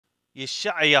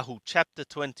Yeshayahu chapter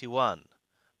 21.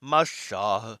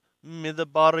 Mashah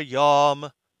Midbar Yam,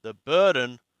 the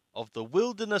burden of the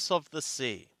wilderness of the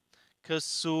sea.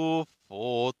 Kasuf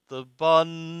forth the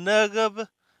Negeb,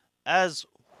 as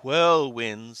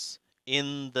whirlwinds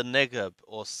in the Negeb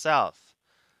or south.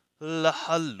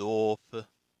 Lahalof,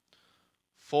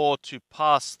 for to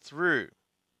pass through.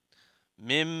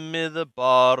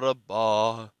 Mimidbar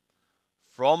Bar,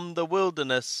 from the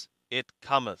wilderness it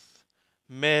cometh.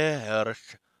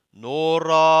 Merch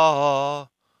Nora,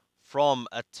 from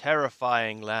a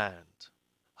terrifying land.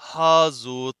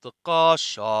 Hazut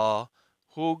Kasha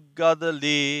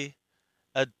Hugadali,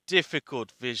 a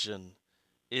difficult vision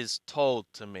is told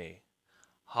to me.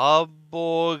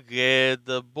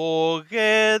 Haboged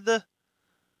Boged,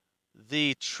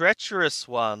 the treacherous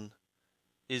one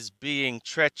is being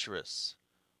treacherous.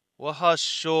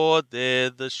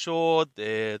 Wahashoded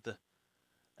Shoded,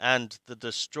 and the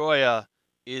destroyer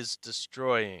is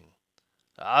destroying.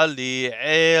 Ali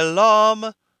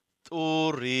Elam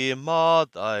Turi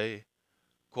Madai,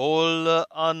 Kol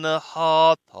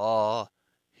Anhata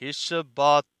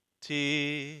Hishabati.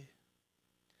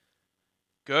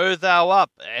 Go thou up,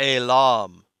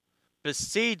 Elam,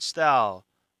 besiege thou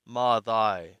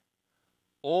Madai,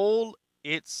 all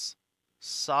its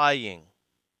sighing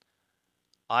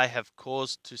I have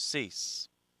caused to cease.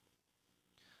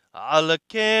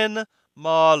 Alakin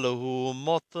Malahu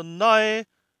Motanai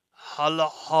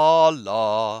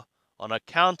Halahala, on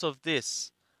account of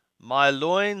this, my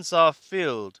loins are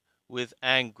filled with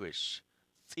anguish.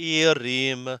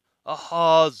 Thirim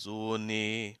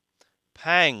Ahazuni,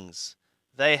 pangs,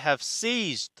 they have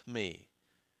seized me.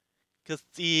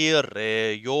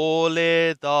 Kathire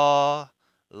Yoleda,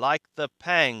 like the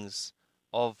pangs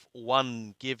of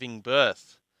one giving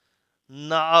birth.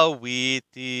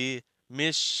 Nawiti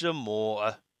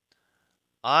Mishamor,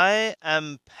 I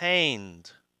am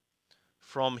pained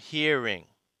from hearing.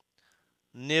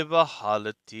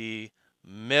 Nibahalati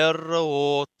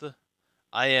Merot,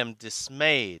 I am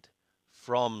dismayed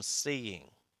from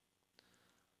seeing.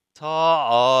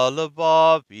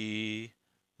 Ta'alababi,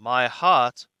 my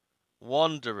heart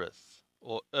wandereth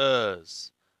or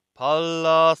errs.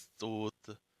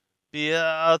 Palathut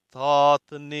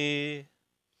bi'atatni,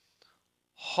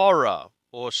 horror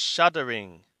or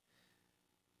shuddering,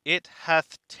 it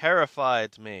hath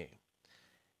terrified me.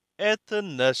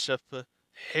 Etanashaf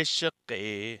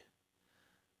hishaqi,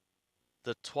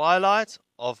 the twilight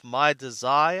of my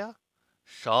desire,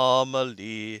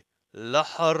 shamali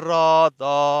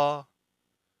laharada,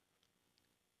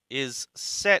 is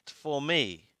set for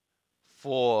me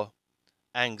for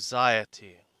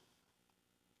anxiety.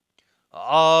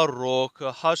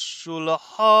 Arok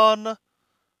hashulahan,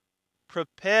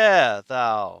 prepare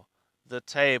thou the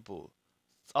table.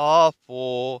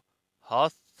 Thafo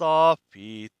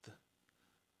hathafit,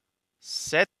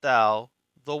 set thou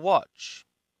the watch.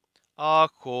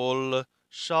 Akol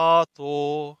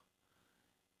shato,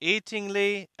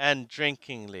 eatingly and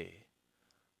drinkingly.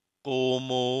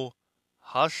 Qumu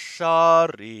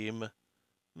hasharim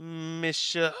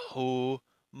mishahu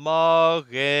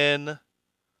magen,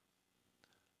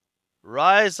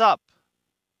 rise up,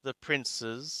 the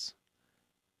princes,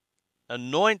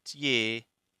 anoint ye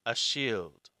a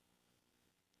shield.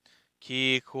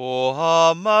 Ki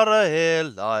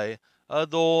kohamarelai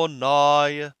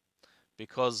Adonai,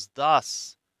 because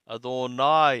thus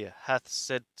Adonai hath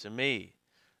said to me,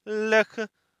 Lech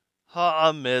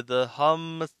ha'amed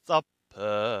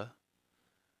hamthaper,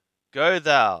 go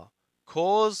thou,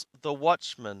 cause the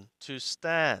watchman to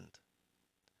stand.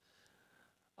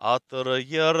 Atar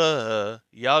yere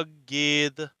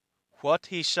yagid, what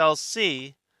he shall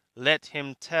see, let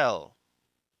him tell.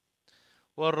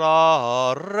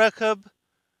 Wara rekab,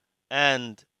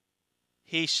 and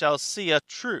he shall see a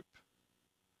troop,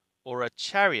 or a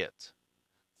chariot.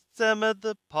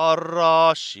 Themed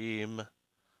parashim,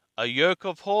 a yoke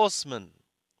of horsemen.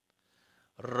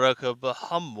 Rekab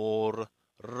hamor,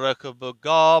 rekab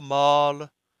gamal,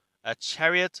 a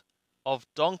chariot of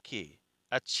donkey,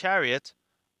 a chariot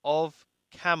of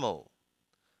camel.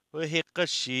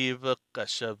 V'hikashiv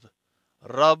kashav,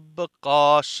 rab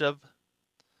kashav,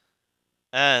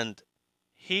 and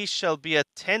he shall be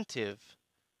attentive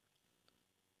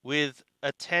with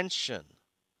attention,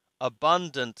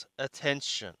 abundant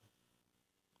attention.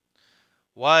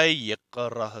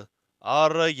 Wayikrah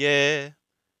arayeh,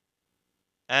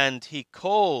 and he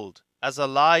called as a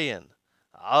lion,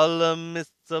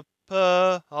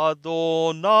 Alamithaper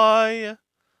Adonai,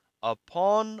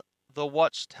 upon the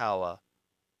watchtower,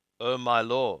 O my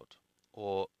Lord,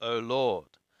 or O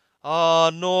Lord.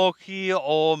 Anochi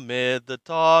omed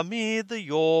tamid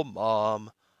yomam,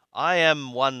 I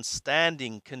am one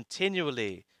standing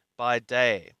continually by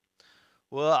day.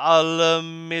 وعلى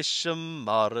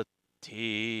مشمرتي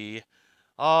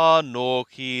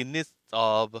أنوكي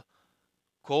نثاب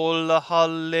كل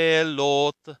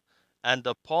هالليلوت, and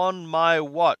upon my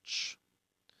watch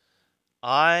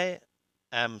I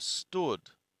am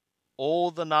stood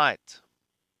all the night,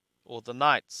 or the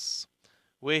nights.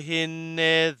 وهن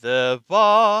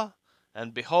ذبا,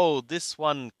 and behold, this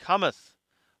one cometh,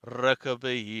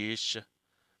 ركبيش,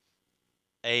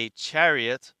 a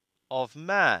chariot of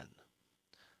man.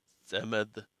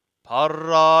 ثمد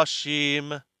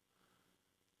parashim,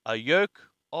 a yoke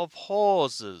of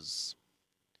horses.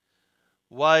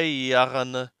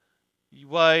 ويغن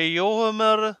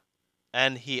ويومر,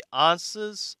 and he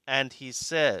answers and he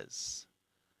says,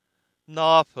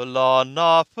 Napala,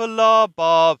 Napala,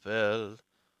 Babel,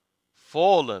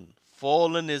 fallen,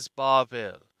 fallen is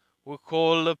Babel.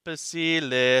 Wukol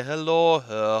pesile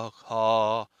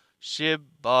Elohecha,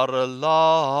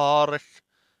 Shibaralarch,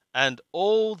 and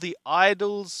all the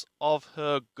idols of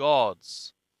her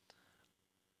gods.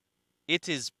 It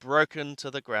is broken to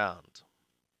the ground.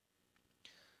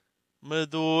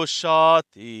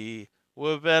 Medushati,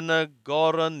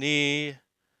 Webenagorani,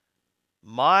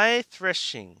 my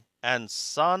threshing and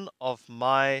son of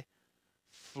my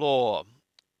floor.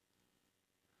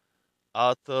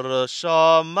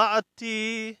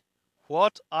 Atrashamati,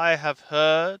 what I have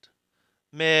heard,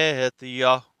 met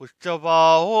Yahweh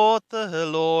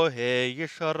Elohe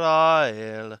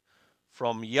Yisrael,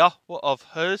 from Yahweh of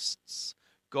hosts,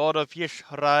 God of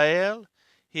Yisrael,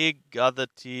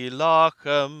 Higadati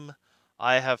Lachem,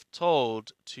 I have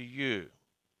told to you.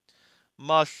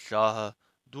 Masha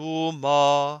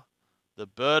Duma, the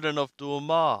burden of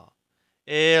Duma,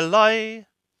 Elai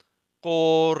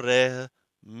Kore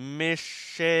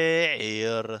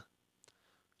Misheir,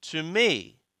 to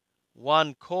me,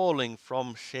 one calling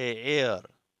from She'er,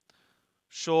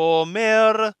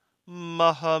 Shomer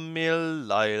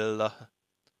Mahamilail,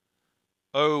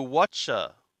 O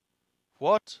watcher,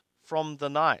 what from the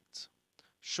night?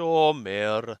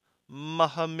 Shomer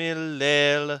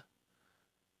Mahamilel,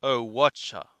 O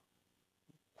watcher,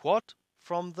 what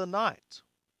from the night?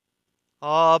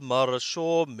 Amar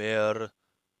Shomer,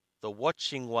 the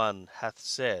watching one hath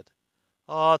said,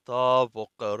 Ata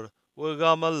Bokar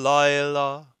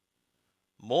Wugamalayla,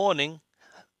 morning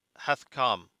hath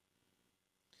come,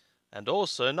 and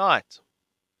also night.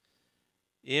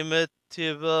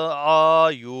 Imetiba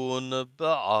ayun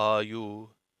ba'ayu,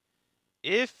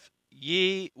 if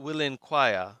ye will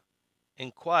inquire,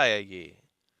 inquire ye.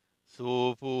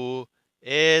 Thubu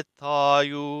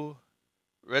etayu,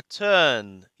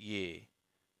 return ye,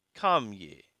 come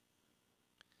ye.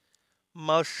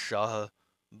 Masha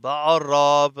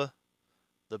ba'arab,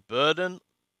 the burden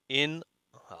in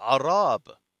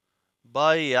Arab.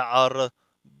 Bayar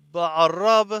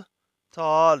ba'arab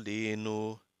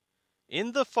talinu,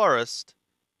 in the forest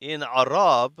in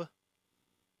Arab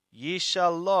ye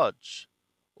shall lodge.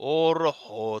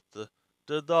 Orhot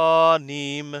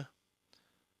dadanim,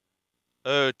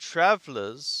 O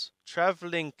travellers,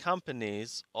 travelling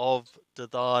companies of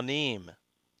Dadanim.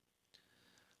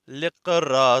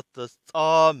 Liqrat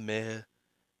thameh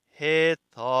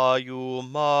hetayu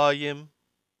mayim,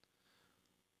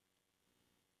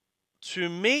 to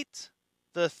meet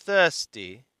the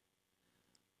thirsty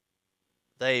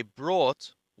they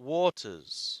brought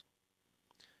waters.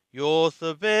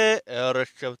 Yothabe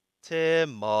ereshav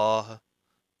Temah,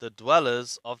 the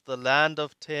dwellers of the land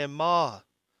of Temah.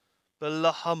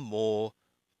 Belahamo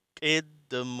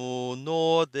qiddamu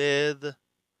noded,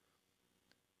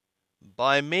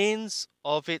 by means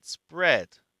of its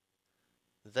bread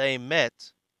they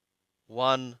met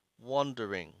one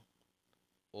wandering,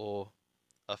 or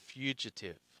a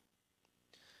fugitive.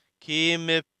 Ki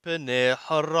mipne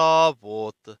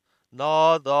haravot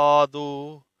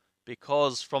nadadu,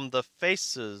 because from the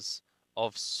faces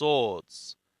of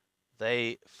swords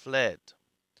they fled.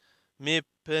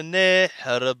 Mipne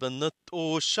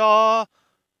harabnatusha,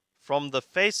 from the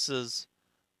faces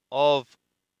of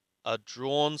a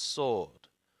drawn sword.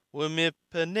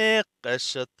 Wimipne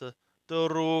qashat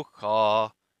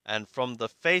duruka, and from the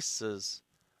faces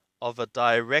of a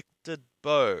directed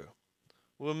bow.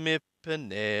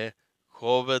 Wimipne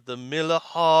koved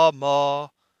milahama,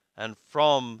 and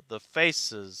from the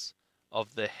faces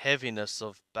of the heaviness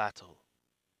of battle.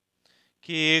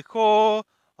 Kiko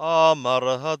amar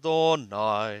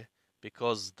Adonai,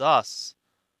 because thus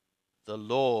the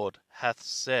Lord hath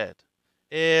said,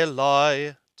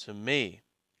 Eli, to me.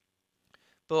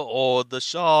 Ba'od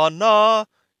shana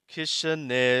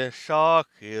kishane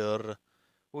shakir,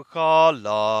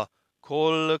 Wukala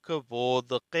kol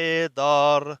kavod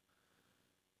Kedar.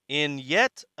 In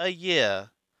yet a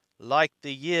year, like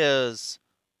the years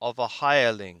of a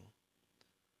hireling,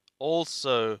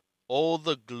 also all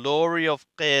the glory of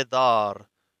Kedar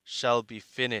shall be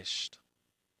finished.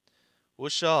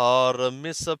 Ushar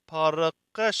misapar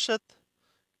kashat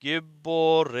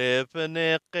gibore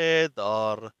b'nei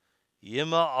Kedar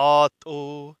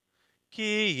yima'atu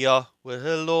ki Yahweh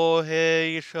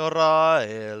Elohei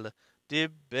Yisrael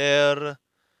diber.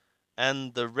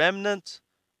 And the remnant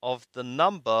of the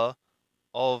number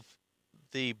of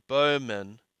the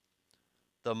bowmen,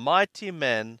 the mighty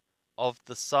men of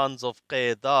the sons of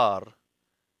Kedar,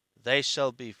 they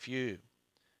shall be few,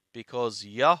 because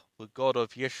Yahweh God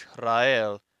of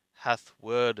Yisrael hath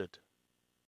worded.